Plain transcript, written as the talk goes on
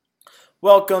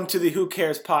Welcome to the Who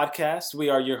Cares podcast. We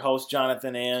are your hosts,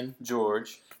 Jonathan and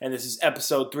George. And this is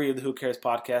episode 3 of the Who Cares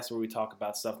podcast, where we talk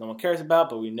about stuff no one cares about,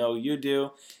 but we know you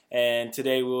do. And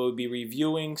today we'll be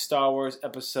reviewing Star Wars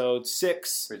Episode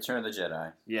 6. Return of the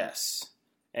Jedi. Yes.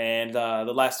 And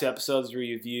the last 2 episodes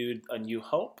we reviewed A New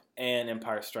Hope and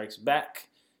Empire Strikes Back.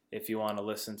 If you want to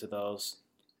listen to those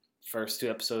first 2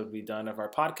 episodes we've done of our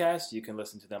podcast, you can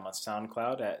listen to them on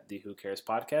SoundCloud at the Who Cares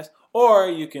Podcast, or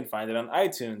you can find it on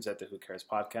iTunes at the Who Cares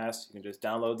Podcast. You can just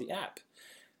download the app,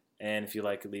 and if you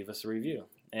like it, leave us a review.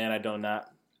 And I do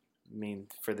not mean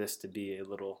for this to be a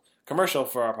little commercial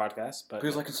for our podcast, but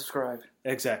please like and subscribe.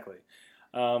 Exactly.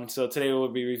 So today we'll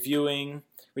be reviewing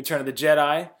Return of the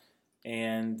Jedi,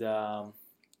 and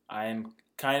I'm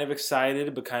kind of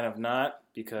excited, but kind of not,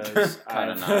 because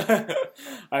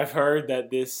I've heard that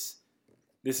this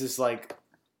is like,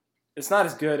 it's not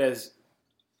as good as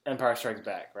Empire Strikes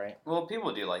Back, right? Well,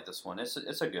 people do like this one.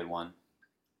 It's a good one.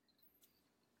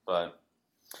 But,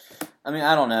 I mean,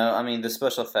 I don't know. I mean, the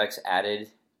special effects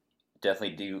added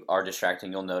definitely are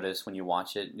distracting. You'll notice when you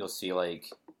watch it, you'll see,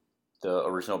 like, the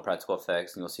original practical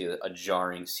effects, and you'll see a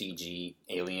jarring CG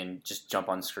alien just jump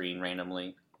on screen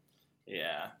randomly.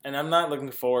 Yeah, and I'm not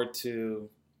looking forward to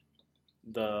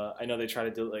I know they try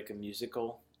to do like a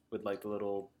musical with like the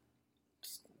little,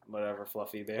 whatever,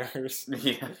 fluffy bears.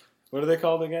 Yeah. What are they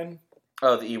called again?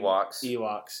 Oh, the Ewoks.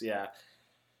 Ewoks, yeah.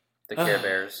 The Care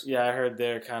Bears. Yeah, I heard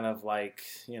they're kind of like,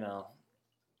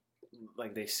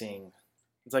 like they sing.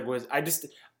 It's like, when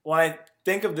I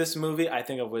think of this movie, I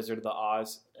think of Wizard of the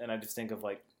Oz, and I just think of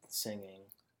like singing.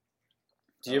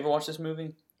 Did you ever watch this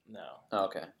movie? No. Oh,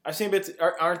 okay. I've seen bits.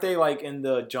 Aren't they like in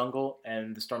the jungle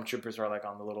and the stormtroopers are like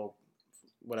on the little,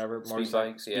 whatever, speed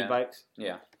bikes? Speed bikes?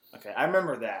 Yeah. Okay, I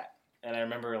remember that. And I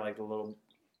remember like the little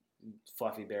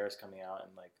fluffy bears coming out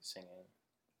and like singing.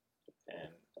 And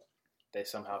they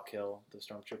somehow kill the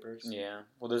stormtroopers. Yeah.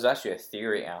 Well, there's actually a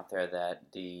theory out there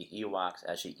that the Ewoks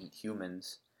actually eat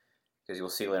humans. Because you'll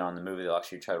see later on in the movie, they'll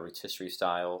actually try to rotisserie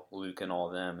style Luke and all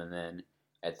of them. And then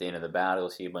at the end of the battle, you'll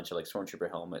see a bunch of like stormtrooper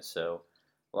helmets. So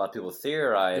a lot of people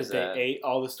theorize that they ate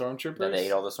all the stormtroopers? That they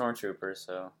ate all the stormtroopers,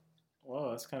 so.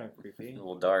 Whoa, that's kind of creepy. A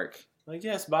little dark. Like,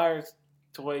 yes, buy our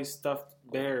toy stuffed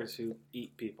bears who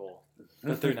eat people.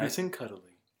 But they're nice and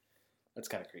cuddly. That's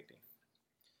kind of creepy.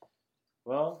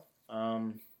 Well, I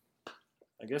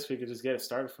guess we could just get it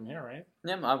started from here, right?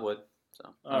 Yeah, I would.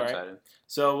 So, I'm excited.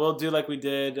 So we'll do like we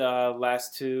did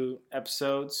last 2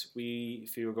 episodes.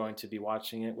 If you were going to be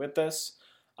watching it with us,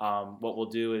 what we'll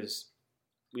do is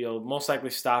we'll most likely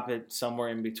stop it somewhere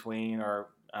in between, or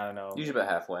I don't know. Usually about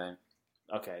halfway.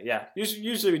 Okay, yeah.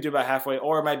 Usually we do about halfway,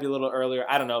 or it might be a little earlier.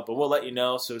 I don't know, but we'll let you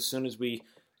know. So as soon as we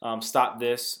stop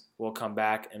this, we'll come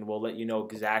back and we'll let you know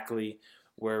exactly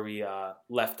where we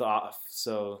left off.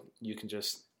 So you can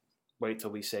just wait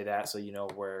till we say that so you know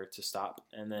where to stop.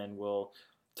 And then we'll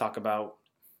talk about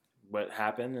what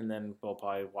happened, and then we'll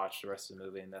probably watch the rest of the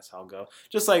movie, and that's how it'll go.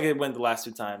 Just like it went the last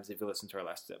 2 times, if you listen to our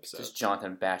last 2 episodes. Just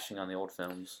Jonathan bashing on the old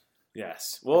films.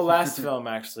 Yes. Well, last film,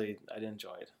 actually, I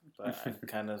enjoyed. But I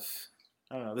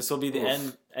don't know. This will be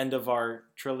the end of our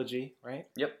trilogy, right?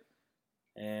 Yep.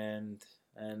 And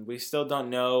we still don't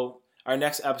know. Our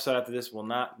next episode after this will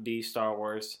not be Star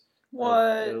Wars.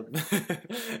 What?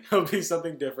 It'll be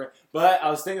something different. But I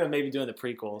was thinking of maybe doing the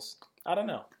prequels. I don't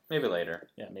know. Maybe later.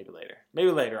 Yeah, maybe later.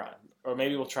 Maybe later on. Or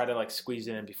maybe we'll try to like squeeze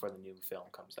it in before the new film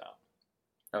comes out.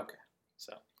 Okay.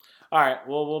 So, all right.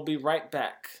 Well, we'll be right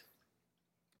back.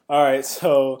 All right.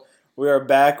 So we are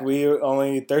back. We are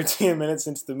only 13 minutes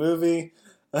into the movie.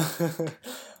 We're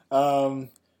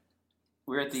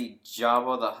at the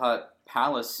Jabba the Hutt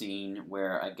palace scene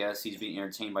where I guess he's being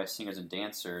entertained by singers and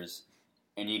dancers.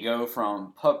 And you go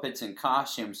from puppets and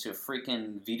costumes to a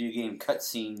freaking video game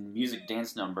cutscene music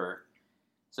dance number.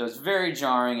 So it's very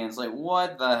jarring, and it's like,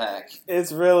 what the heck?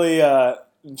 It's really,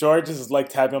 George is like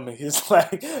tapping on me. He's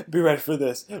like, be ready for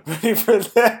this, ready for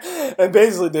that. And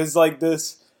basically there's like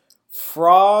this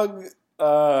frog...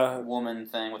 woman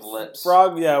thing with lips.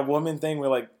 Woman thing with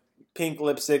like pink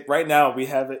lipstick. Right now we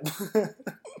have it...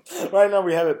 Right now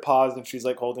we have it paused, and she's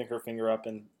like holding her finger up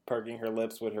and perking her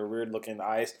lips with her weird looking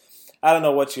eyes. I don't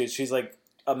know what she is. She's like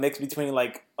a mix between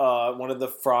like one of the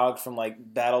frogs from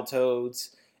like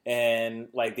Battletoads and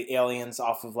like the aliens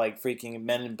off of like freaking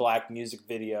Men in Black music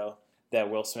video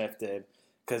that Will Smith did.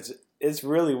 Because it's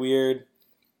really weird.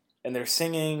 And they're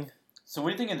singing. So what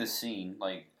do you think of this scene?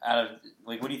 Like,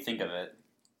 what do you think of it?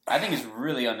 I think it's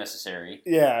really unnecessary.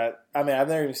 Yeah, I mean, I've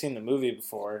never even seen the movie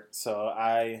before, so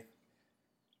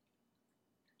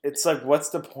it's like, what's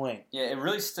the point? Yeah, it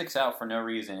really sticks out for no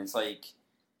reason. It looks like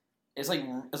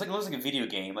a video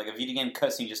game, like a video game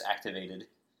cutscene just activated.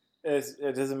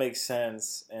 it doesn't make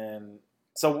sense. And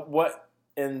so what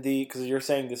because you're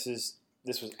saying this was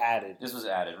added. This was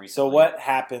added recently. So what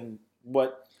happened?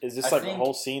 What is this I a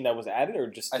whole scene that was added, or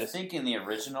just? I think in the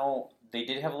original they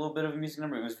did have a little bit of a music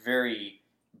number. It was very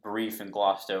brief and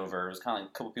glossed over. It was kind of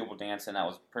like a couple people dancing. That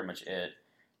was pretty much it.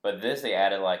 But this they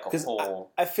added like a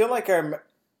whole. I feel like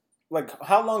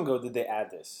how long ago did they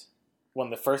add this? When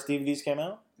the first DVDs came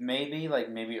out? Maybe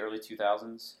early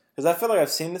 2000s. Because I feel like I've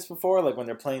seen this before, like when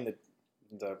they're playing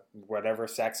the whatever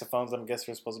saxophones I guess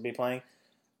they're supposed to be playing.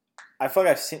 I feel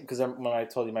like I've seen, because when I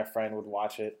told you my friend would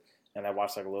watch it, and I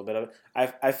watched like a little bit of it,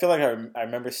 I feel like I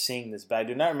remember seeing this, but I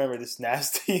do not remember this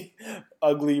nasty,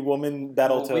 ugly woman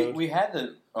Battletoad. We had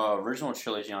the original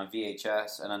trilogy on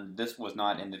VHS, and this was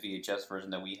not in the VHS version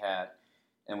that we had.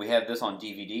 And we have this on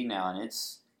DVD now, and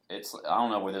it's I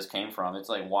don't know where this came from. It's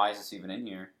like, why is this even in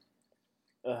here?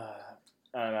 I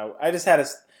don't know. I just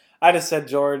said,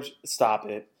 George, stop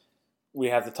it. We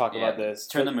have to talk about this.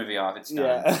 Turn the movie off. It's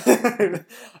done. Yeah,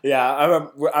 yeah.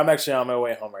 I'm actually on my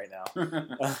way home right now.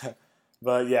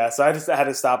 But yeah, so I had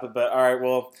to stop it. But all right,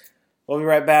 well, we'll be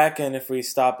right back, and if we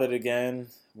stop it again,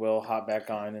 we'll hop back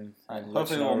on and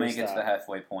hopefully we'll make it to the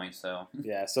halfway point. So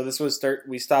yeah, so this was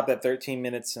we stopped at 13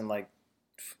 minutes and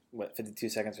 52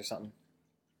 seconds or something.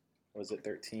 Was it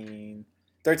 13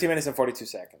 minutes and 42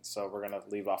 seconds? So we're gonna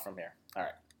leave off from here. All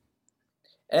right.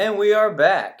 And we are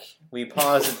back. We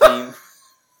paused at the.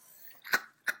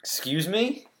 Excuse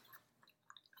me?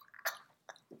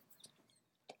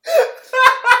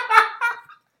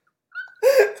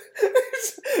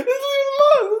 Leave it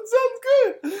alone. That sounds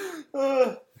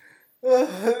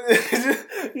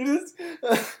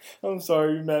good. I'm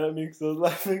sorry you're mad at me because I was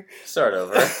laughing. Start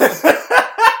over.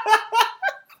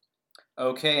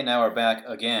 Okay, now we're back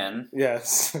again.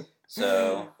 Yes.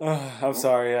 So. I'm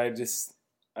sorry. I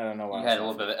don't know why. You had a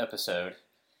little bit of an episode.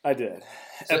 I did.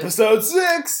 So, episode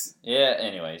 6! Yeah,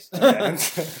 anyways.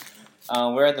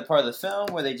 We're at the part of the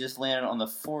film where they just landed on the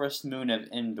forest moon of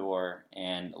Endor,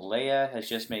 and Leia has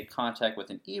just made contact with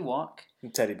an Ewok.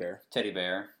 Teddy bear,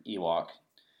 Ewok.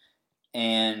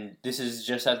 And this is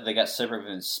just after they got separated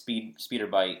from the speeder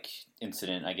bike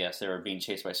incident, I guess. They were being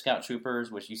chased by scout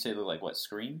troopers, which you say look like, what,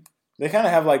 Scream? They kind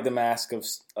of have like the mask of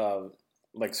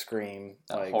Scream.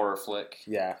 A horror flick.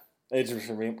 Yeah.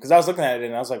 Because I was looking at it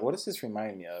and I was like, what does this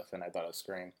remind me of? And I thought it was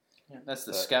Scream. Yeah, that's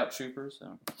the scout troopers.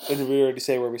 So. Did we already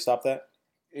say where we stopped at?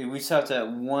 We stopped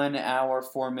at 1 hour,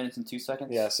 4 minutes, and 2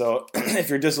 seconds. Yeah, so if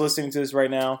you're just listening to this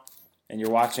right now and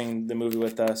you're watching the movie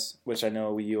with us, which I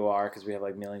know you are because we have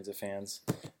like millions of fans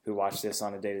who watch this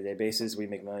on a day-to-day basis. We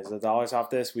make millions of dollars off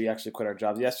this. We actually quit our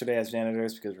jobs yesterday as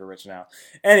janitors because we're rich now.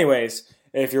 Anyways,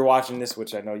 if you're watching this,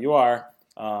 which I know you are,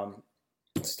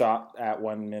 stop at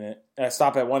 1 minute.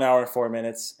 Stop at 1 hour and 4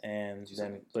 minutes, and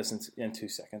then listen in 2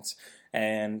 seconds,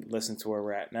 and listen to where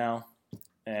we're at now.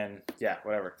 And yeah,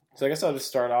 whatever. So I guess I'll just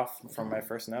start off from my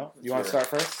first note. You want to start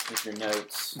first? With your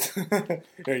notes.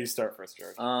 Here, you start first,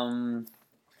 George.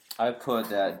 I put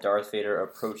that Darth Vader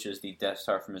approaches the Death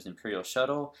Star from his Imperial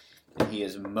shuttle, and he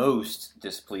is most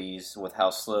displeased with how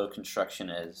slow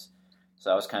construction is.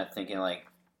 So I was kind of thinking, like,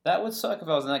 that would suck if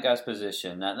I was in that guy's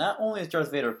position. Now, not only is Darth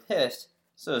Vader pissed,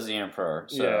 so is the Emperor.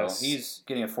 So he's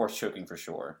getting a force choking for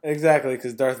sure. Exactly,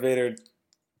 because Darth Vader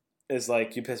is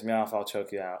like, you piss me off, I'll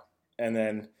choke you out. And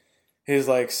then he's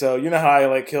like, so you know how I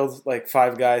like killed like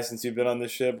 5 guys since you've been on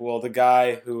this ship? Well, the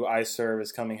guy who I serve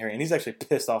is coming here, and he's actually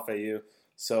pissed off at you.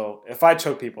 So if I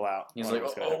choke people out, he's like,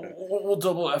 we'll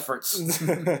double efforts. First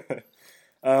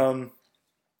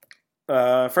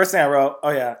thing I wrote,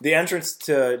 the entrance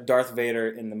to Darth Vader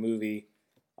in the movie.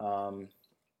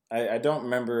 I don't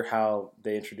remember how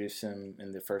they introduced him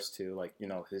in the first two, like, you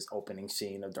know, his opening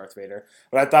scene of Darth Vader.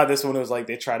 But I thought this one was like,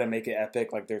 they try to make it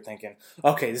epic. Like, they're thinking,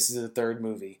 okay, this is the third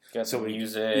movie. Got so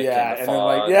music, and then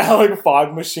like a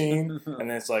fog machine. And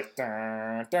then it's like,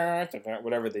 dun, dun, dun, dun,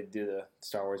 whatever they do, the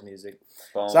Star Wars music.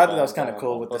 So I thought that was kind of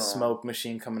cool with the smoke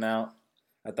machine coming out.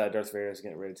 I thought Darth Vader was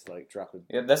getting ready to like drop it.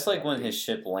 Yeah, that's like when his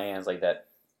ship lands, like that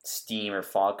steam or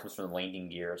fog comes from the landing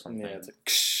gear or something. Yeah, it's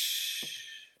like,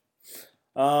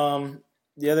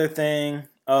 the other thing,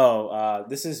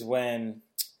 this is when,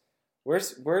 where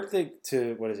did they,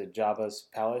 what is it, Jabba's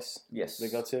palace? Yes. They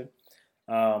go to?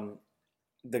 I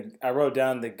wrote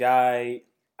down the guy,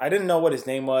 I didn't know what his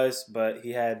name was, but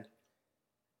he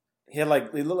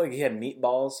looked like he had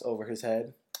meatballs over his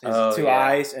head. His two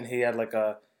eyes, and he had like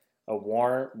a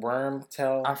worm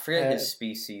tail. I forget his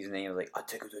species name. Like, I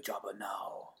take it to Jabba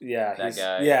now. Yeah, that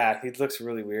guy. Yeah, he looks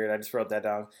really weird. I just wrote that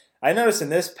down. I noticed in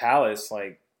this palace,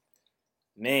 like,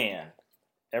 man,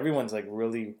 everyone's like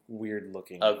really weird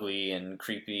looking, ugly and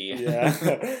creepy. Yeah,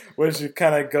 which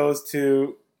kind of goes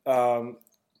to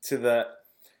to the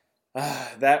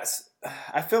that's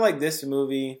I feel like this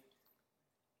movie,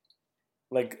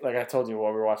 like I told you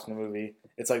while we were watching the movie,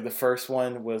 it's like the first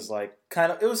one was like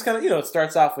it was kind of it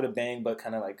starts off with a bang, but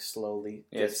kind of like slowly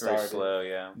It's very slow.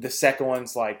 Yeah. The second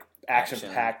one's like action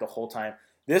packed the whole time.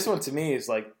 This one to me is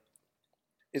like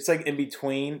it's like in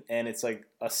between, and it's like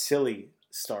a silly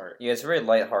start. Yeah, it's very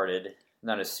lighthearted,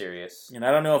 not as serious. And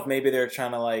I don't know if maybe they're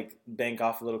trying to like bank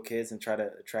off little kids and try to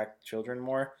attract children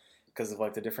more because of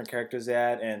like the different characters they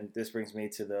had. And this brings me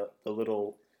to the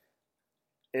little.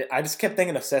 I just kept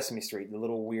thinking of Sesame Street, the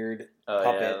little weird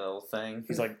puppet. Yeah, the little thing.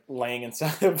 He's like laying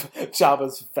inside of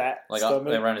Jabba's fat stomach.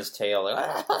 Around his tail.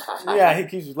 Like, yeah, he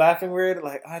keeps laughing weird.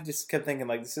 Like I just kept thinking,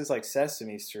 like this is like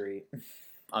Sesame Street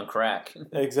on crack.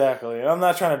 Exactly. And I'm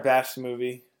not trying to bash the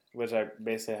movie, which I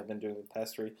basically have been doing with the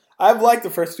past three. I've liked the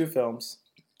first two films,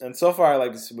 and so far I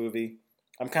like this movie.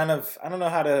 I don't know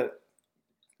how to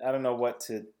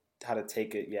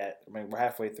take it yet. I mean, we're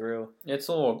halfway through. It's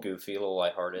a little goofy, a little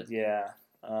lighthearted. Yeah.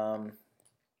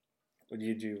 Would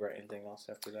you write anything else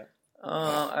after that?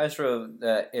 I just wrote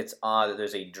that it's odd that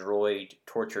there's a droid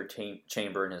torture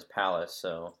chamber in his palace.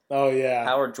 So, oh yeah,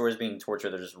 how are droids being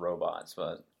tortured? They're just robots,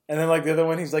 but. And then like the other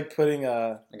one, he's like putting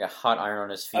a hot iron on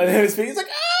his feet. On his feet, he's like,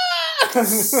 ah!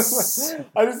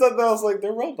 I just thought that was like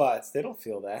they're robots. They don't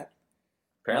feel that.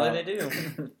 Apparently they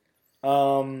do.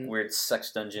 Weird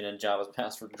sex dungeon in Java's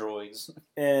past for droids.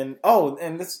 And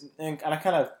I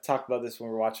kind of talked about this when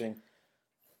we were watching.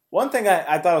 One thing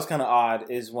I thought was kind of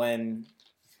odd is when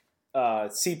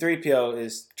C-3PO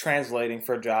is translating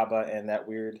for Jabba and that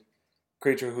weird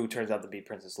creature who turns out to be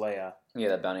Princess Leia. Yeah,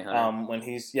 that bounty hunter.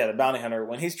 The bounty hunter.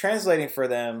 When he's translating for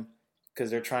them,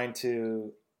 because they're trying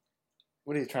to...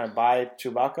 What are you trying to buy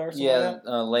Chewbacca or something like that?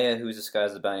 Leia, who's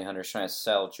disguised as the bounty hunter, is trying to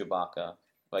sell Chewbacca.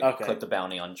 Clip the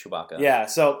bounty on Chewbacca. Yeah,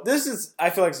 so this is... I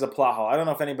feel like it's a plot hole. I don't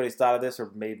know if anybody's thought of this,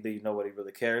 or maybe nobody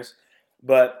really cares.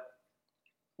 But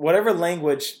whatever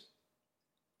language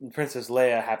Princess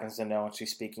Leia happens to know, and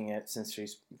she's speaking it since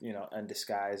she's, in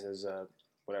disguise as a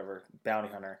whatever bounty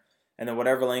hunter... And then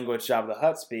whatever language Jabba the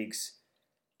Hutt speaks,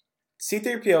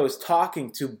 C-3PO is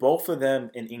talking to both of them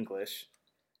in English.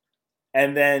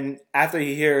 And then after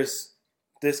he hears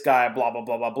this guy, blah, blah,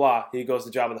 blah, blah, blah, he goes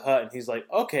to Jabba the Hutt and he's like,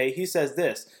 okay, he says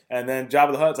this. And then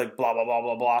Jabba the Hutt's like, blah, blah, blah,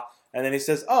 blah, blah. And then he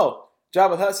says, oh,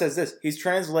 Jabba the Hutt says this. He's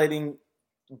translating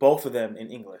both of them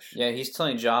in English. Yeah, he's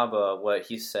telling Jabba what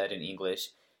he said in English.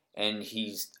 And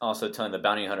he's also telling the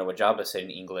bounty hunter what Jabba said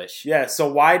in English. Yeah,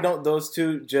 so why don't those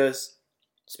two just...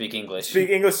 Speak English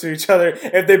to each other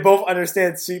if they both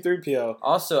understand C-3PO.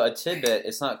 Also, a tidbit,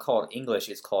 it's not called English,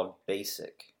 it's called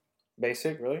Basic.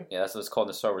 Basic, really? Yeah, that's what it's called in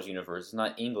the Star Wars universe. It's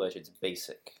not English, it's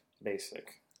Basic.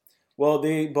 Basic. Well,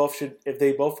 they both should, if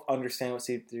they both understand what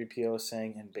C-3PO is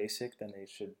saying in Basic, then they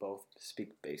should both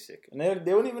speak Basic. And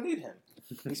they wouldn't even need him.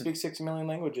 He speaks 6 million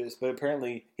languages, but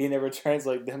apparently he never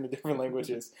translates them to different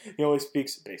languages. He only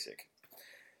speaks Basic.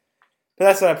 But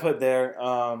that's what I put there.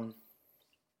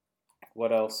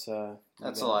 What else?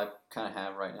 That's all I kind of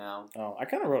have right now. Oh, I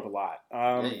kind of wrote a lot.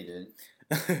 Yeah, you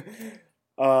did.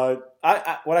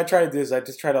 What I try to do is I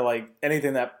just try to like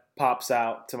anything that pops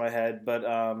out to my head. But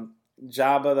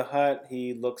Jabba the Hutt,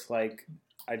 he looks like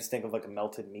I just think of like a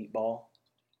melted meatball.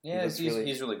 Yeah, he's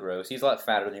really gross. He's a lot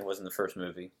fatter than he was in the first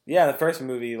movie. Yeah, the first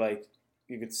movie, like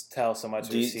you could tell so much.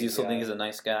 Do you still think he's a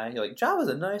nice guy? You're like, Jabba's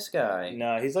a nice guy.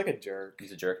 No, he's like a jerk.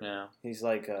 He's a jerk now. He's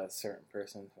like a certain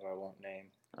person who I won't name.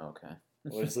 Okay.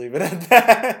 We'll just leave it at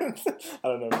that. I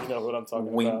don't know if you know what I'm talking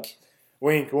about.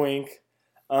 Wink, wink.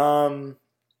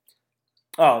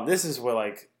 This is what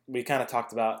like we kind of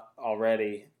talked about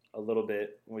already a little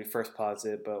bit when we first paused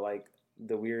it, but like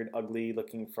the weird, ugly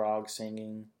looking frog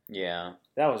singing. Yeah.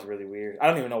 That was really weird. I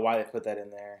don't even know why they put that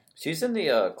in there. She's in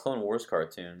the Clone Wars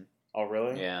cartoon. Oh,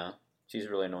 really? Yeah. She's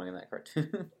really annoying in that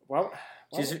cartoon. Well,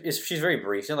 she's very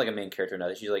brief. She's not like a main character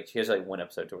now. She has like one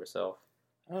episode to herself.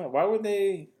 Oh, why would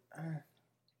they?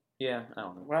 Yeah, I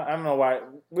don't know. Well, I don't know why.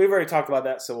 We've already talked about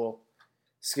that, so we'll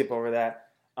skip over that.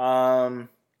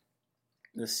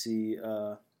 Let's see.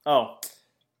 The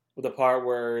part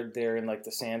where they're in like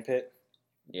the sand pit.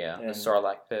 Yeah, the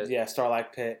Sarlacc pit. Yeah,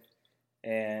 Sarlacc pit,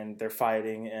 and they're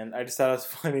fighting. And I just thought it was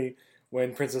funny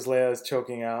when Princess Leia is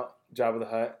choking out Jabba the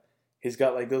Hutt. He's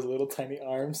got like those little tiny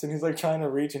arms, and he's like trying to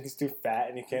reach, and he's too fat,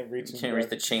 and he can't reach. He can't reach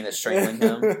the chain that's strangling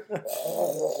him.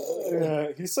 Yeah,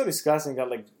 he's so disgusting.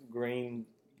 Got like green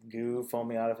goo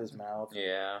foaming out of his mouth.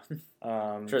 Yeah,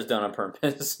 I'm sure it's done on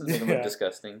purpose. Make him look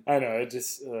disgusting. I know, it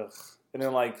just. Ugh. And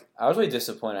then like I was really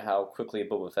disappointed how quickly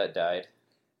Boba Fett died.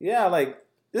 Yeah, like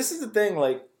this is the thing.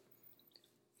 Like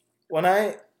when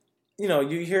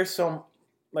you hear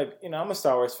like, I'm a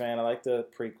Star Wars fan. I like the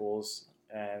prequels,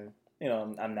 and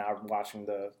I'm now watching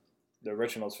the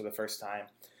originals for the first time.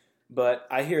 But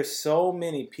I hear so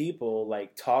many people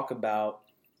like talk about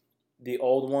the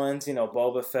old ones,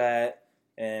 Boba Fett,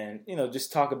 and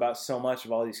just talk about so much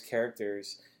of all these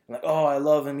characters. I'm like, oh, I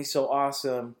love him. He's so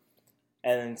awesome.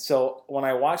 And so when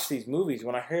I watch these movies,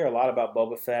 when I hear a lot about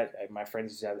Boba Fett, like my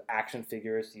friends used to have action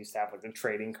figures, used to have like the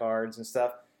trading cards and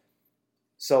stuff.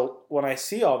 So when I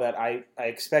see all that, I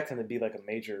expect him to be like a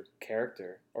major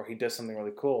character, or he does something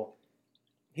really cool.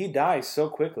 He dies so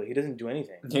quickly. He doesn't do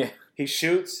anything. Yeah. He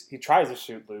shoots. He tries to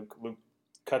shoot Luke. Luke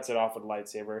cuts it off with a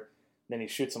lightsaber. Then he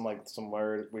shoots him like some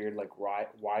weird like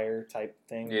wire type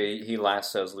thing. Yeah, he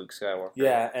lassos Luke Skywalker.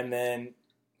 Yeah, and then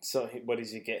what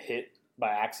does he get hit by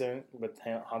accident with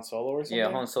Han Solo or something? Yeah,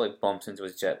 Han Solo like bumps into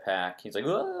his jetpack. He's like,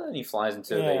 "Whoa," and he flies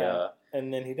into the.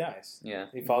 And then he dies. Yeah,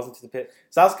 he falls into the pit.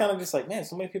 So I was kind of just like, man,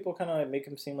 so many people kind of like make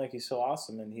him seem like he's so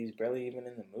awesome, and he's barely even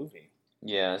in the movie.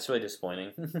 Yeah, it's really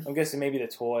disappointing. I'm guessing maybe the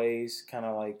toys kind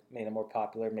of like made him more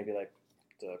popular. Maybe like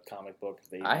the comic book.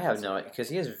 I have no idea because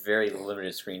he has very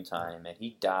limited screen time, and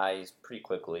he dies pretty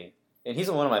quickly. And he's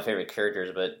one of my favorite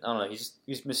characters, but I don't know.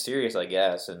 He's mysterious, I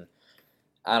guess, and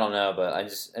I don't know. But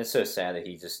it's so sad that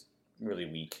he's just really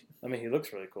weak. I mean, he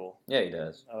looks really cool. Yeah, he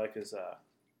does. I like his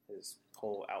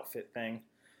whole outfit thing.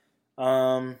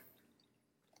 Oh,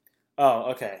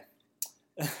 okay.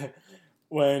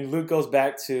 When Luke goes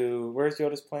back to where's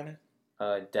Yoda's planet?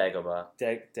 Dagobah.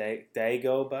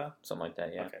 Dagobah? Something like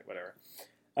that, yeah. Okay, whatever.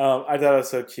 I thought it was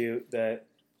so cute that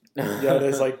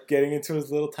Yoda's like getting into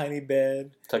his little tiny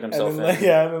bed. Tuck himself in.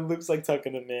 And then Luke's like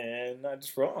tucking him in. I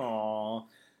just wrote,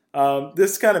 aww.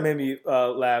 This kind of made me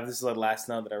laugh. This is the last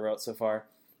note that I wrote so far.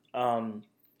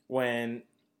 When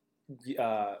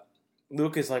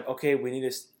Luke is like, okay, we need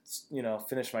to,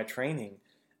 finish my training.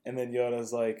 And then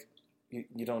Yoda's like,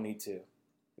 you don't need to.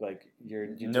 Like,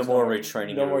 no more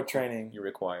retraining. No more training. You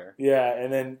require. Yeah,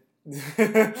 and then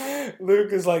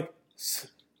Luke is like,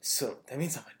 so that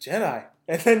means I'm a Jedi.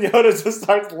 And then Yoda just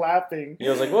starts laughing. He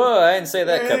was like, whoa, I didn't say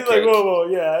that, and cupcake. He's like, whoa,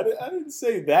 yeah, I didn't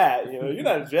say that. You're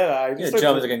not a Jedi. You're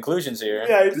jumping to conclusions here.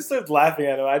 Yeah, he just starts laughing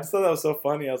at him. I just thought that was so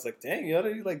funny. I was like, dang,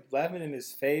 Yoda, you like laughing in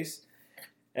his face.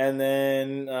 And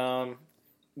then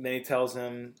he tells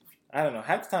him, I don't know,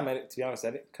 half the time, to be honest,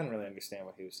 I couldn't really understand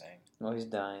what he was saying. Well, he's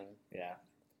dying. Yeah.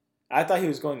 I thought he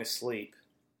was going to sleep.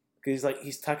 Because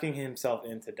he's tucking himself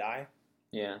in to die.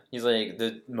 Yeah. He's like,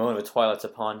 the moment of twilight's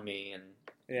upon me. And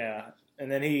yeah.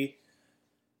 And then he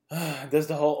does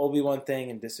the whole Obi-Wan thing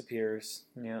and disappears.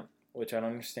 Yeah. Which I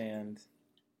don't understand.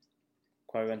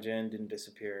 Qui-Gon Jinn didn't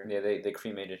disappear. Yeah, they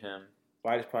cremated him.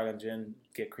 Why does Qui-Gon Jinn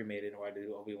get cremated, and why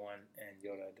do Obi-Wan and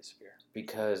Yoda disappear?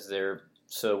 Because they're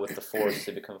so with the Force,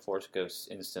 they become Force ghosts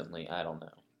instantly. I don't know.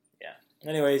 Yeah.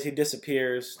 Anyways, he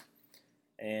disappears,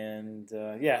 and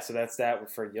so that's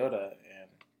that for Yoda. And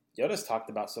Yoda's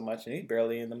talked about so much, and he's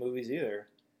barely in the movies either.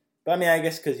 But I mean, I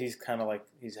guess because he's kind of like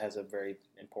he has a very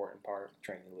important part of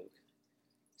training Luke.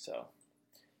 So,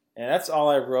 and that's all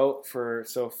I wrote for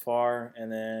so far.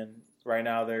 And then right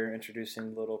now they're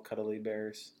introducing little cuddly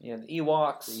bears. Yeah, the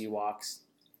Ewoks. The Ewoks.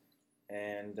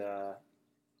 And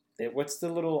what's the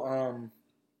little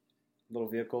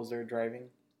vehicles they're driving?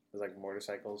 It's like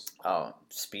motorcycles. Oh,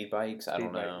 speed bikes? I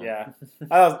don't know. Yeah.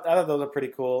 I thought those are pretty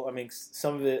cool. I mean,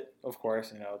 some of it, of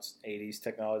course, it's 80s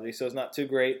technology, so it's not too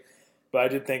great. But I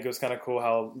did think it was kind of cool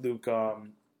how Luke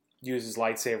used his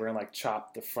lightsaber and like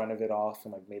chopped the front of it off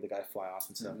and like made the guy fly off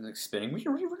and stuff. Like spinning.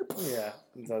 Yeah,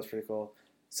 that was pretty cool.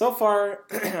 So far,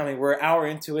 I mean, we're an hour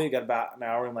into it. Got about an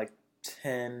hour and like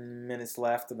 10 minutes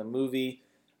left in the movie.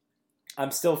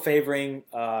 I'm still favoring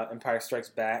Empire Strikes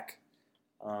Back.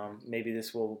 Maybe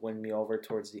this will win me over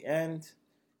towards the end.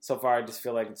 So far, I just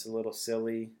feel like it's a little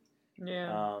silly.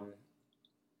 Yeah.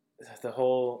 The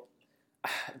whole,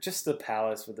 just the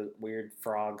palace with the weird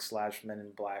frog / Men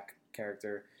in Black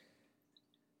character,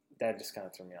 that just kind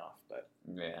of threw me off. But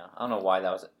yeah, I don't know why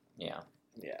that was. Yeah.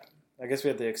 I guess we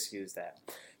have to excuse that.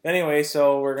 Anyway,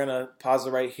 so we're gonna pause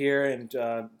it right here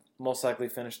and most likely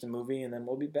finish the movie, and then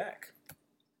we'll be back.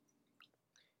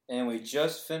 And we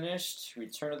just finished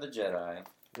Return of the Jedi.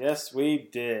 Yes, we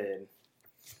did.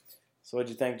 So what'd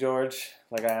you think, George?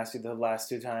 Like I asked you the last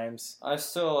 2 times. I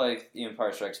still like The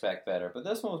Empire Strikes Back better, but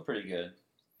this one was pretty good.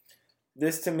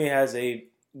 This to me has the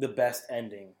best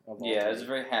ending of all. Yeah, it's a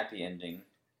very happy ending.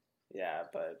 Yeah,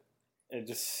 but it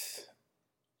just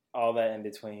all that in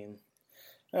between.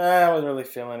 I wasn't really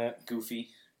feeling it. Goofy.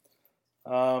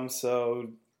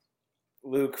 So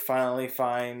Luke finally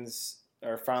fights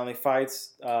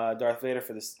Darth Vader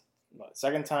for the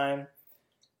second time,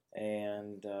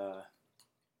 and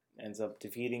ends up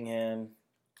defeating him.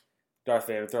 Darth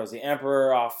Vader throws the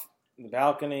Emperor off the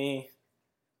balcony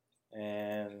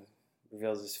and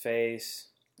reveals his face.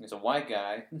 He's a white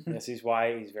guy. Yes, he's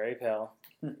white. He's very pale.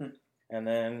 And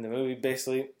then the movie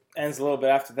basically ends a little bit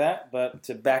after that. But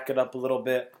to back it up a little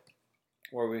bit,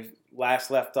 where we last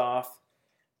left off,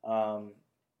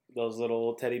 those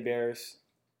little teddy bears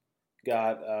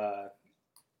got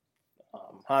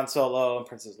Han Solo and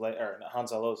Princess Leia, or Han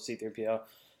Solo, C-3PO.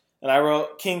 And I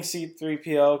wrote King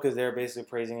C-3PO because they were basically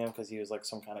praising him because he was like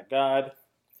some kind of god.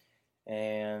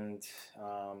 And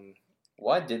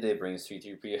why did they bring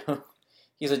C-3PO?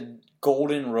 He's a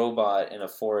golden robot in a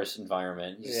forest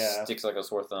environment. He sticks like a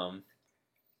sore thumb.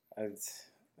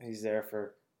 He's there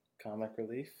for comic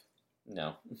relief?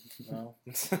 No. No.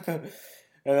 And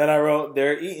then I wrote,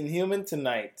 they're eating human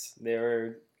tonight. They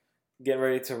were getting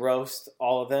ready to roast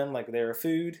all of them like they were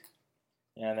food.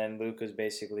 And then Luke was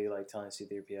basically like telling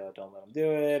C-3PO, don't let him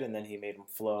do it. And then he made him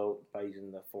float by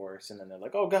using the Force. And then they're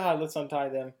like, oh God, let's untie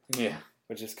them. Yeah.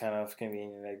 Which is kind of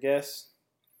convenient, I guess.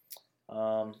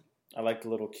 I like the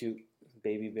little cute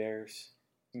baby bears.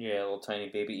 Yeah, little tiny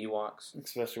baby Ewoks.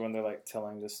 Especially when they're like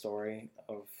telling the story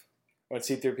of... When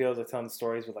C-3PO is like telling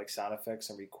stories with like sound effects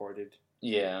and recorded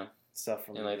stuff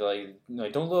from... And like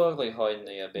don't look, like hiding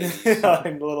the babies.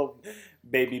 Like the little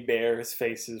baby bears'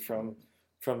 faces from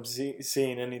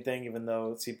seeing anything, even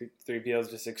though C-3PO is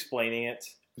just explaining it.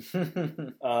 I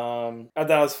thought it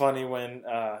was funny when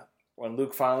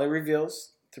Luke finally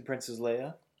reveals to Princess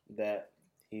Leia that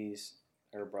he's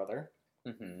her brother.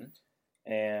 Mm-hmm.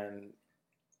 And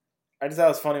I just thought it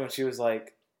was funny when she was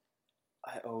like,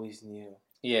 I always knew.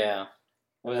 Yeah.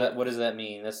 What does that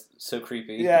mean? That's so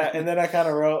creepy. Yeah, and then I kind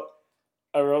of wrote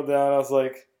down, I was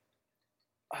like,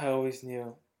 I always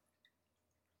knew.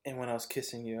 And when I was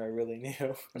kissing you, I really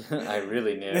knew. I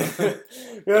really knew.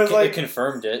 It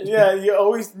confirmed it. Yeah, you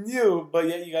always knew, but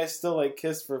yet you guys still like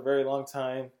kissed for a very long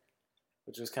time,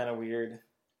 which was kind of weird.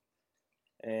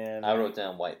 And I wrote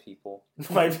down white people.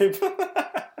 White people.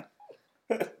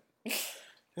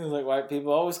 It was like white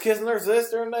people always kissing their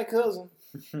sister and their cousin.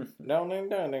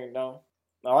 No.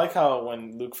 I like how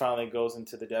when Luke finally goes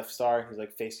into the Death Star, he's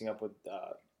like facing up with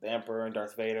the Emperor and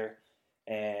Darth Vader,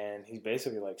 and he's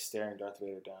basically like staring Darth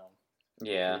Vader down.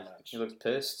 Yeah, he looks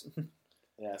pissed.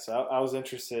 Yeah, so I was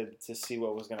interested to see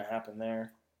what was going to happen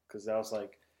there, because that was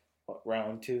like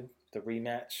round 2, the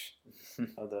rematch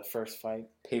of the first fight.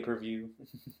 Pay-per-view.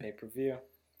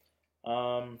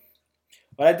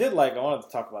 But I did like, I wanted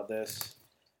to talk about this.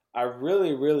 I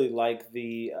really, really like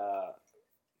the,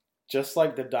 just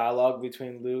like the dialogue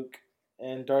between Luke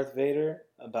and Darth Vader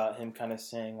about him kind of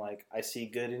saying like, I see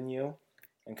good in you,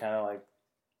 and kind of like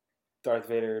Darth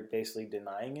Vader basically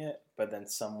denying it, but then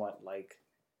somewhat like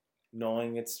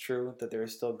knowing it's true that there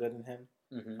is still good in him.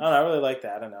 Mm-hmm. I don't know, I really like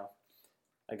that. I don't know.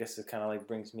 I guess it kind of like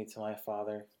brings me to my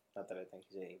father. Not that I think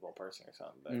he's an evil person or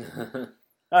something, but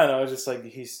I don't know. It's just like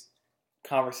he's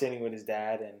conversating with his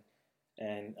dad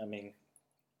and I mean,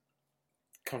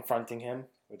 confronting him,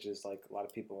 which is like a lot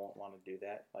of people won't want to do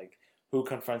that. Like, who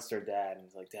confronts their dad and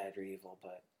is like, Dad, you're evil,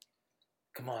 but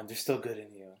come on, there's still good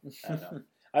in you. I don't know.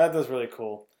 I thought that was really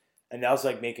cool. And that was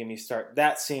like making me start,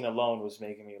 that scene alone was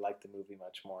making me like the movie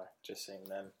much more. Just seeing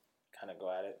them kind of go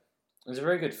at it. It was a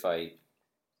very good fight.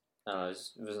 I don't know,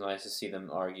 it was nice to see them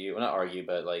argue. Well, not argue,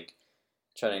 but like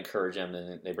try to encourage them,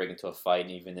 and they break into a fight,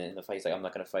 and even in the fight, he's like, I'm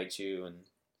not going to fight you. And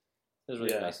it was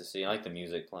really nice to see. I like the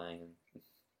music playing.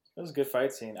 It was a good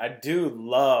fight scene. I do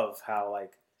love how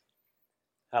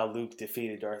Luke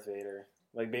defeated Darth Vader.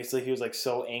 Like, basically, he was, like,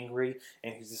 so angry,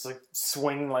 and he's just, like,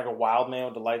 swinging like a wild man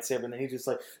with the lightsaber, and then he's just,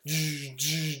 like,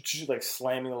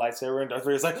 slamming the lightsaber, and Darth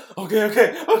Vader's like,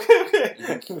 okay.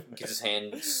 Gets his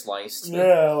hand sliced.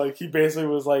 Yeah, like, he basically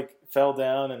was, like, fell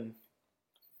down, and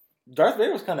Darth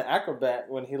Vader was kind of acrobatic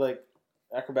when he,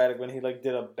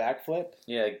 did a backflip.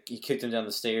 Yeah, he kicked him down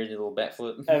the stairs, did a little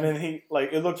backflip. And then he,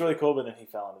 like, it looked really cool, but then he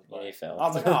fell on his butt. Yeah, he fell. I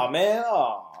was like, oh, man,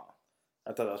 oh.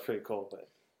 I thought that was pretty cool, but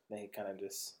then he kind of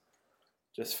just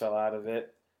fell out of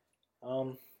it.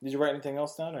 Did you write anything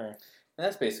else down, or?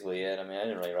 That's basically it. I mean, I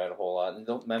didn't really write a whole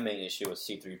lot. My main issue was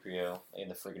C-3PO in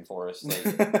the freaking forest.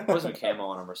 Like, put some camo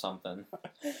on him or something.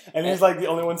 And he's like the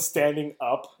only one standing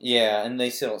up. Yeah, and they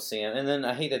still don't see him. And then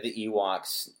I hate that the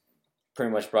Ewoks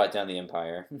pretty much brought down the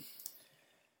Empire.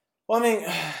 Well, I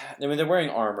mean, they're wearing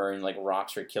armor and like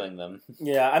rocks are killing them.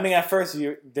 Yeah, I mean, at first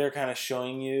they're kind of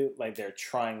showing you, like, they're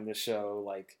trying to show,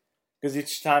 like, because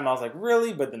each time I was like,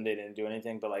 really? But then they didn't do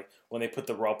anything. But, like, when they put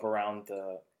the rope around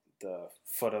the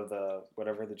foot of the,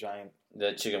 whatever, the giant...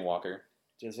 The chicken walker.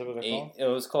 Is that what they're called? It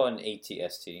was called an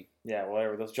ATST. Yeah,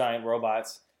 whatever. Those giant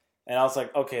robots. And I was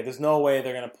like, okay, there's no way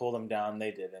they're going to pull them down. They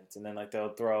didn't. And then, like, they'll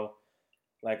throw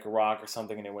like a rock or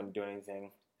something, and it wouldn't do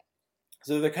anything.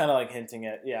 So they're kind of like hinting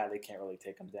at, yeah, they can't really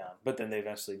take him down. But then they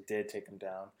eventually did take him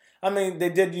down. I mean, they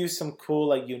did use some cool,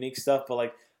 like, unique stuff, but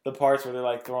like the parts where they're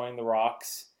like throwing the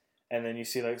rocks, and then you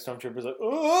see like stormtroopers like,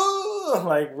 oh,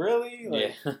 like really,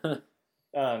 like, yeah.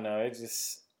 I don't know, it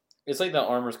just. It's like the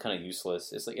armor's kind of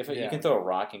useless. It's like if you can throw a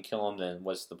rock and kill him, then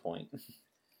what's the point?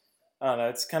 I don't know.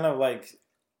 It's kind of like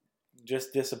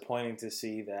just disappointing to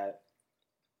see that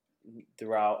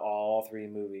throughout all three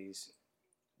movies,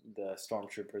 the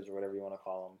stormtroopers or whatever you want to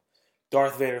call them,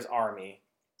 Darth Vader's army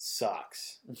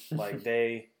sucks. Like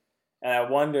and I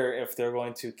wonder if they're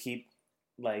going to keep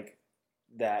like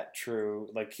that true,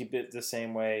 like keep it the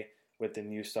same way with the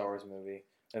new Star Wars movie.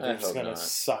 If they're just gonna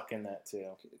suck in that too.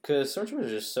 Because stormtroopers are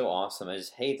just so awesome. I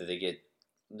just hate that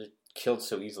they're killed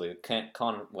so easily.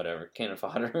 Cannon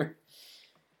fodder.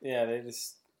 Yeah, they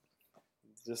just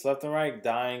left and right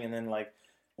dying, and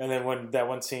then when that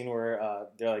one scene where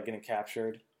they're like getting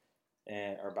captured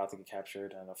or about to get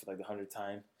captured, I don't know, for like the 100th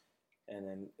time, and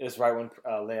then it was right when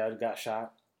Leia got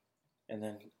shot, and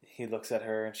then he looks at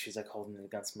her and she's like holding the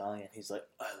gun, smiling, and he's like,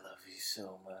 "I love you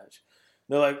so much."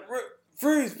 They're like,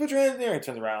 "Freeze! Put your hands there!" And he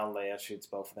turns around, Leia shoots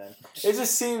both of them. It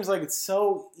just seems like it's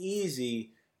so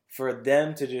easy for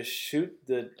them to just shoot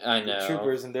the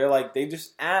troopers, and they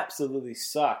just absolutely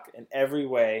suck in every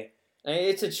way.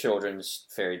 It's a children's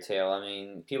fairy tale. I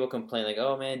mean, people complain like,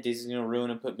 "Oh man, Disney's gonna ruin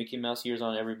and put Mickey Mouse ears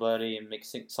on everybody and make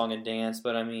song and dance."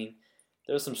 But I mean,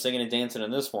 there was some singing and dancing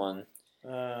in this one,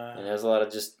 and there's a lot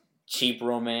of just cheap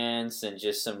romance and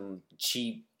just some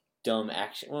cheap, dumb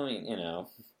action. Well,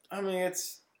 I mean,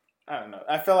 I don't know.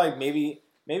 I felt like maybe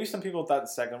some people thought the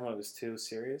second one was too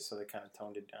serious, so they kind of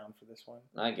toned it down for this one.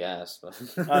 I guess, but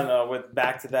I don't know. With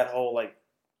back to that whole like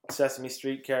Sesame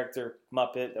Street character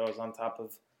Muppet that was on top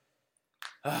of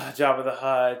Jabba the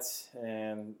Hutt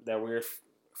and that weird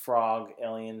frog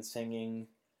alien singing.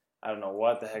 I don't know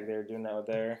what the heck they were doing that with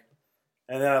there.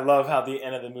 And then I love how the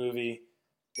end of the movie,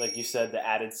 like you said, the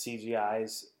added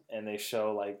CGIs, and they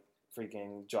show like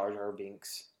freaking Jar Jar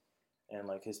Binks and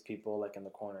like his people like in the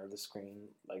corner of the screen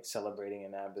like celebrating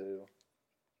in Naboo.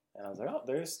 And I was like, oh,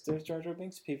 there's Jar Jar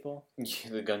Binks people.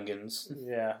 The Gungans.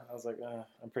 Yeah, I was like,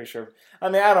 I'm pretty sure. I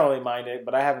mean, I don't really mind it,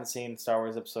 but I haven't seen Star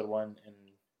Wars Episode 1 in,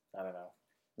 I don't know.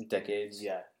 Decades.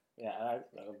 Yeah,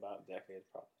 about a decade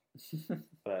probably.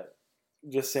 But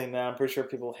just saying that, I'm pretty sure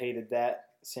people hated that,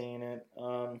 seeing it.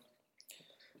 A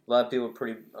lot of people were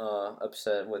pretty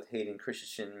upset with Hayden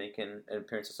Christensen making an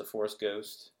appearance as a Force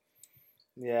ghost.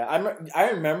 Yeah, I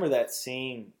remember that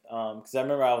scene because I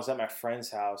remember I was at my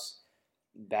friend's house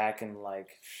back in I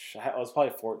was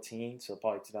probably 14, so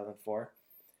probably 2004,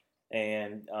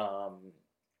 and I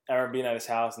remember being at his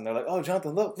house and they're like, "Oh,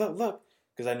 Jonathan, look,"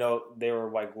 because I know they were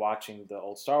like watching the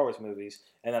old Star Wars movies,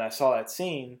 and then I saw that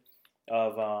scene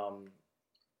of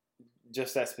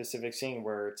just that specific scene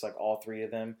where it's like all three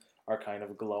of them are kind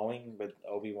of glowing with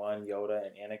Obi-Wan, Yoda,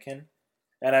 and Anakin.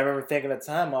 And I remember thinking at the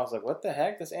time, I was like, what the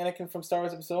heck? That's Anakin from Star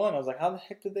Wars Episode 1. I was like, how the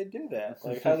heck did they do that?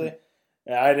 Like, how they...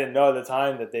 And I didn't know at the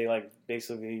time that they, like,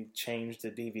 basically changed the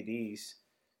DVDs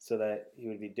so that he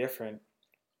would be different.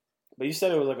 But you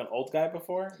said it was, like, an old guy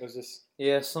before? It was just...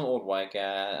 Yeah, some old white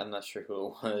guy. I'm not sure who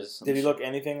it was. Did he look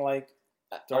anything like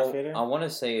Darth Vader? I want to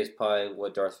say it's probably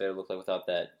what Darth Vader looked like without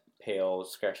that pale,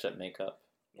 scratched-up makeup.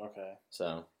 Okay.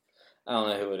 So... I don't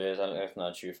know who it is. I'm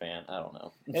not a true fan. I don't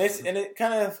know. and it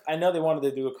kind of, I know they wanted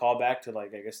to do a callback to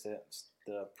like I guess the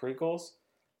prequels,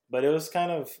 but it was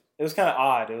kind of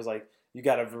odd. It was like you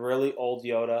got a really old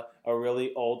Yoda, a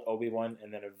really old Obi-Wan,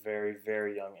 and then a very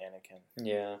very young Anakin.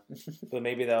 Yeah. But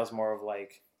maybe that was more of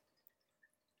like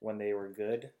when they were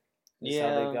good.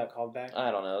 Yeah. How they got called back. I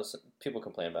don't know. People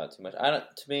complain about it too much.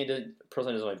 To me, it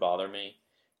personally doesn't really bother me.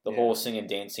 The whole singing,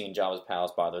 dancing in Jabba's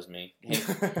palace bothers me.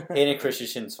 Hayden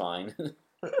Christensen's fine.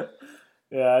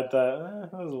 Yeah, I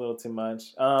thought that was a little too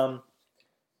much.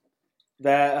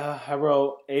 That I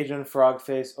wrote Agent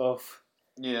Frogface off.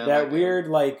 Yeah. That weird,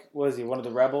 like, was he one of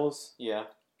the rebels? Yeah.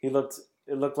 It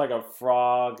looked like a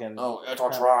frog and. Oh, it's a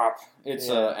trap. It's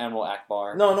Admiral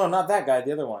Akbar. No, not that guy.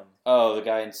 The other one. Oh, the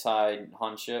guy inside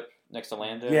Han ship. Next to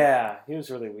Lando? Yeah, he was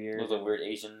really weird. He was a weird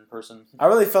Asian person. I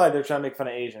really feel like they're trying to make fun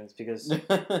of Asians because,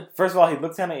 first of all, he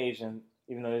looked kind of Asian,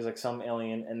 even though he's like some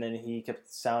alien, and then he kept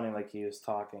sounding like he was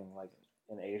talking like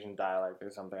an Asian dialect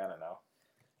or something. I don't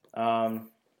know.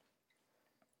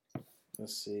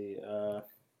 Let's see. I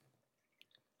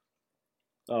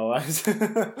was trying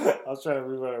to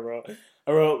read what I wrote.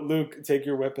 I wrote, Luke, take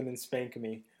your weapon and spank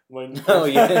me. When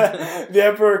the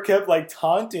Emperor kept like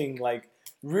taunting, like,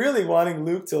 really wanting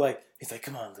Luke to, like, he's like,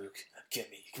 come on, Luke, get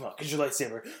me. Come on, get your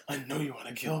lightsaber. I know you want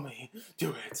to kill me.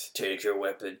 Do it. Take your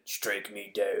weapon, strike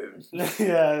me down.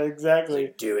 Yeah, exactly.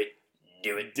 Like, do it.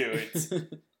 Do it.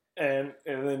 And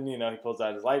then, he pulls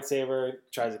out his lightsaber,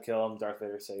 tries to kill him. Darth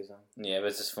Vader saves him. Yeah, but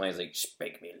it's just funny. He's like,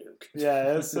 spank me, Luke.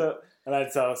 Yeah, and I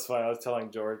thought it was funny. I was telling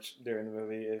George during the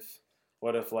movie,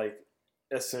 what if, like,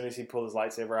 as soon as he pulled his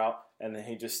lightsaber out, and then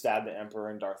he just stabbed the Emperor,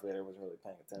 and Darth Vader was really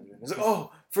paying attention. He's like,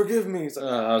 "Oh, forgive me." Like,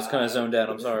 I was kind of zoned out.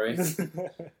 I'm sorry.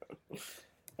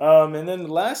 And then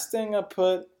the last thing I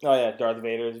put, Darth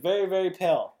Vader is very, very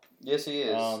pale. Yes, he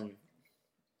is.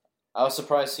 I was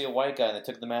surprised to see a white guy, and they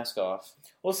took the mask off.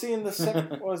 Well, see, in the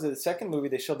second movie,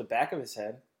 they showed the back of his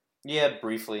head. Yeah,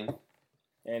 briefly.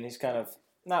 And he's kind of,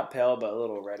 not pale, but a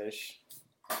little reddish.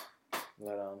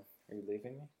 But, are you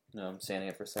leaving me? No, I'm standing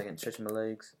up for a second, stretching my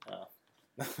legs. Oh.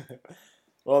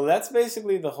 Well, that's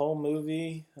basically the whole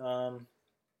movie. I don't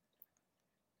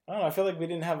know, I feel like we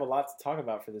didn't have a lot to talk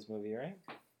about for this movie, right?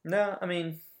 No, I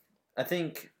mean, I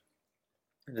think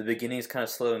the beginning is kind of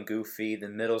slow and goofy, the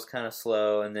middle's kind of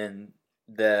slow, and then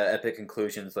the epic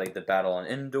conclusions, like the battle on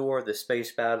Endor, the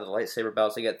space battle, the lightsaber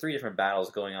battle. So you got 3 different battles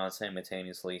going on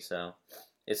simultaneously, so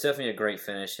it's definitely a great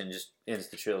finish and just ends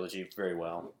the trilogy very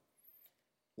well.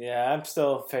 Yeah, I'm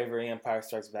still favoring Empire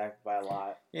Strikes Back by a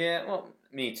lot. Yeah, well,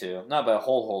 me too. Not by a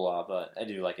whole lot, but I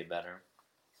do like it better.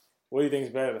 What do you think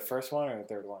is better, the first one or the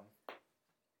third one?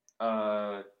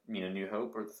 New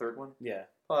Hope or the third one? Yeah.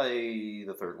 Probably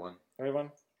the third one. Third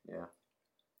one? Yeah.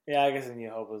 Yeah, I guess the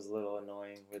New Hope was a little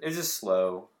annoying. It's just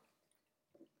slow.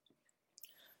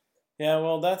 Yeah,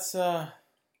 well, that's,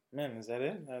 man, is that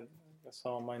it? That's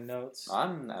all my notes.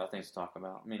 I'm out of things to talk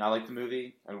about. I mean, I like the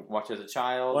movie. I watched it as a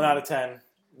child. 1 out of 10.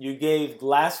 You gave the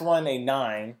last one a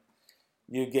 9.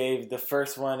 You gave the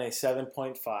first one a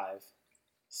 7.5.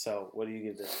 So, what do you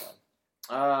give this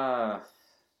one?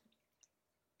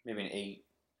 Maybe an 8.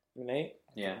 An 8?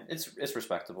 Yeah, it's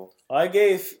respectable. I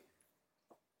feel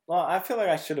like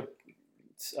I should have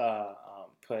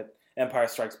put Empire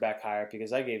Strikes Back higher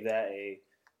because I gave that a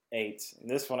 8. And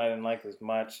this one I didn't like as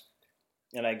much,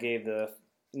 and I gave the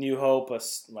New Hope a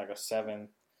 7.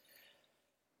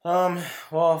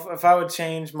 Well, if I would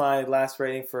change my last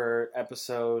rating for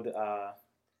episode,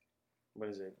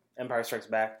 Empire Strikes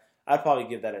Back, I'd probably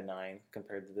give that a 9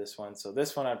 compared to this one. So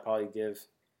this one I'd probably give,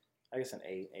 I guess, an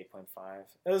 8, 8.5.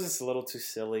 It was just a little too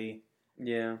silly.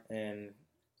 Yeah. And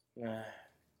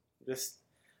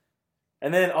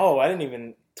and then, I didn't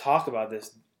even talk about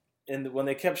this. When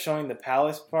they kept showing the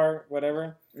palace part,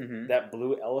 whatever, that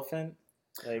blue elephant.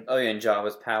 Like, oh, yeah, in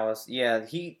Jabba's palace. Yeah,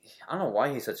 I don't know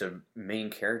why he's such a main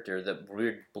character, that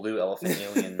weird blue elephant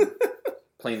alien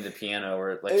playing the piano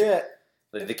or like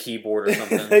the keyboard or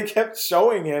something. They kept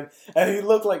showing him, and he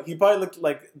probably looked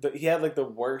like he had like the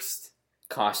worst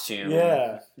costume.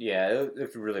 Yeah. Yeah, it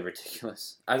looked really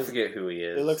ridiculous. I forget who he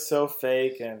is. It looked so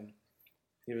fake, and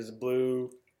he was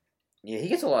blue. Yeah, he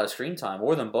gets a lot of screen time,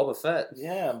 more than Boba Fett.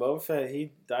 Yeah, Boba Fett,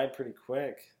 he died pretty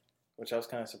quick, which I was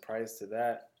kind of surprised to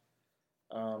that.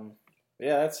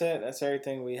 Yeah, that's it. That's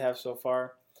everything we have so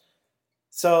far.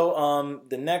 So,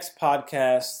 the next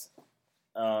podcast,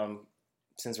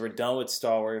 since we're done with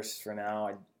Star Wars for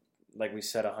now, like we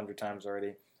said 100 times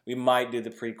already, we might do the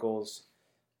prequels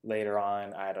later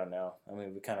on. I don't know. I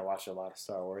mean, we kind of watched a lot of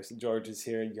Star Wars. George is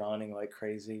here yawning like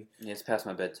crazy. Yeah, it's past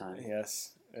my bedtime.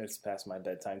 Yes, it's past my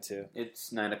bedtime too.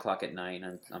 It's 9 o'clock at night,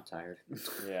 and I'm tired.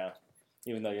 Yeah,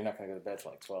 even though you're not going to go to bed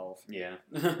till like 12. Yeah.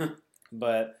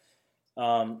 But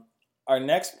our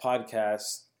next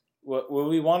podcast, what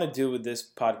we want to do with this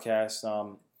podcast,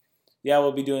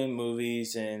 we'll be doing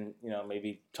movies and,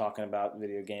 maybe talking about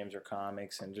video games or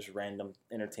comics and just random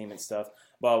entertainment stuff.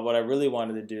 But what I really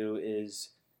wanted to do is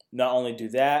not only do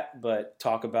that, but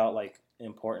talk about like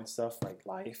important stuff like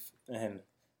life. And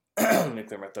let me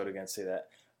clear my throat again, say that.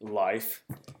 Life.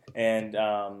 And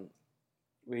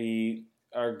we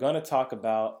are going to talk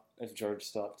about, if George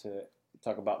still up to it,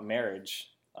 talk about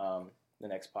marriage the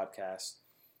next podcast.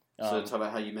 So talk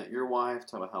about how you met your wife,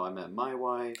 talk about how I met my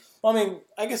wife. Well, I mean,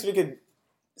 I guess we could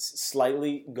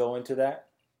slightly go into that.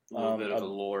 A little bit of the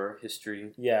lore,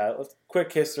 history. Yeah,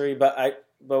 quick history. But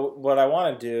what I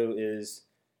want to do is,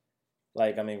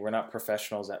 we're not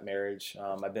professionals at marriage.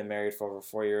 I've been married for over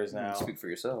 4 years now. Speak for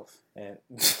yourself. And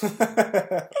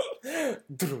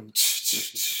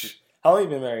how long have you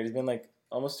been married? It's been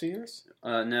almost 2 years?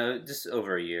 No, just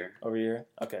over a year. Over a year?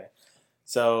 Okay.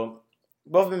 So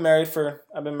I've been married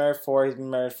 4. He's been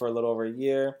married for a little over a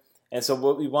year. And so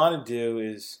what we want to do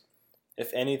is,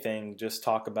 if anything, just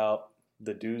talk about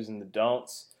the do's and the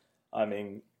don'ts. I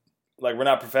mean, like we're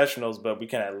not professionals, but we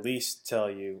can at least tell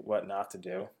you what not to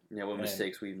do. Yeah, what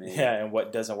mistakes we made. Yeah, and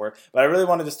what doesn't work. But I really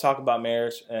want to just talk about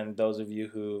marriage, and those of you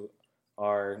who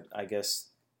are, I guess,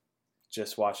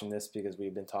 just watching this because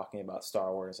we've been talking about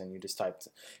Star Wars, and you just typed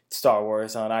Star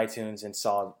Wars on iTunes and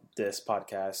saw this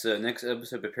podcast. So next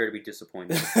episode, prepare to be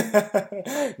disappointed.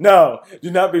 No, do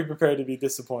not be prepared to be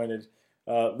disappointed.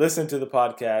 Listen to the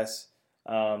podcast.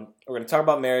 We're going to talk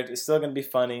about marriage. It's still going to be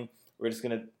funny. We're just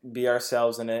going to be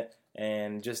ourselves in it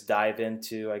and just dive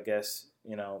into, I guess,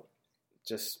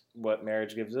 just what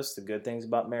marriage gives us, the good things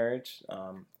about marriage,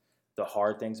 the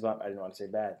hard things about, I didn't want to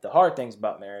say bad, the hard things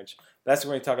about marriage. That's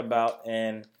what we're talking about,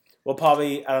 and we'll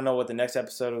probably, I don't know what the next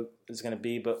episode is going to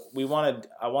be, but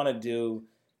I want to do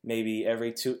maybe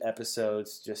every 2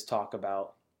 episodes just talk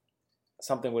about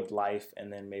something with life,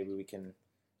 and then maybe we can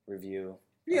review.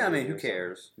 Yeah, I mean, who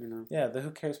cares? Yeah, the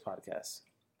Who Cares podcast,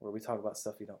 where we talk about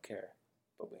stuff you don't care,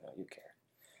 but we know you care.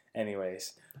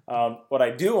 Anyways, what I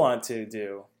do want to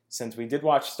do, since we did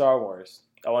watch Star Wars,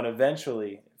 I want to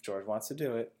eventually, if George wants to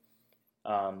do it,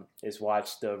 is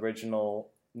watch the original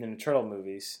Ninja Turtle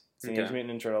movies, Teenage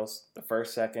Mutant Ninja Turtles, the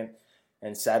first, second,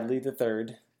 and sadly the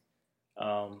third.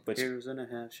 Which Heroes in a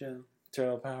Half Show.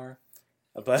 Turtle Power.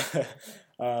 But,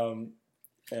 and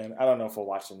I don't know if we'll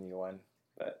watch the new one,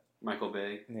 but. Michael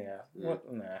Bay. Yeah.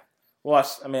 Nah. Watch,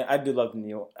 I mean, I do love the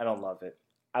new one. I don't love it.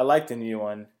 I like the new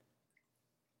one.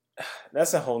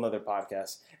 That's a whole nother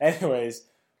podcast. Anyways,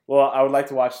 well, I would like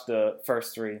to watch the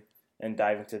first 3 and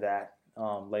dive into that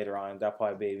later on. That'll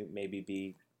probably maybe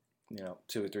be,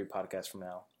 2 or 3 podcasts from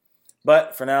now.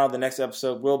 But for now, the next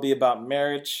episode will be about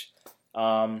marriage.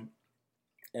 And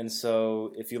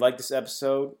so if you like this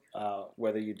episode,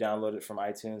 whether you download it from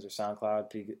iTunes or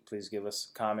SoundCloud, please give us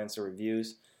comments or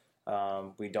reviews.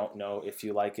 We don't know if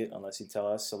you like it unless you tell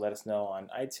us. So let us know on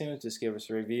iTunes. Just give us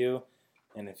a review.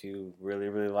 And if you really,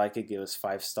 really like it, give us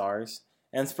 5 stars.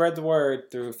 And spread the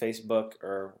word through Facebook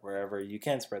or wherever you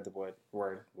can spread the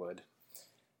word.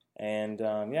 And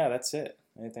yeah, that's it.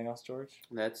 Anything else, George?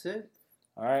 That's it.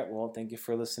 All right. Well, thank you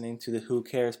for listening to the Who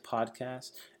Cares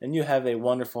podcast. And you have a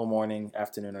wonderful morning,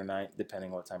 afternoon, or night,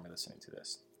 depending on what time you're listening to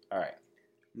this. All right.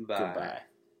 Bye. Goodbye.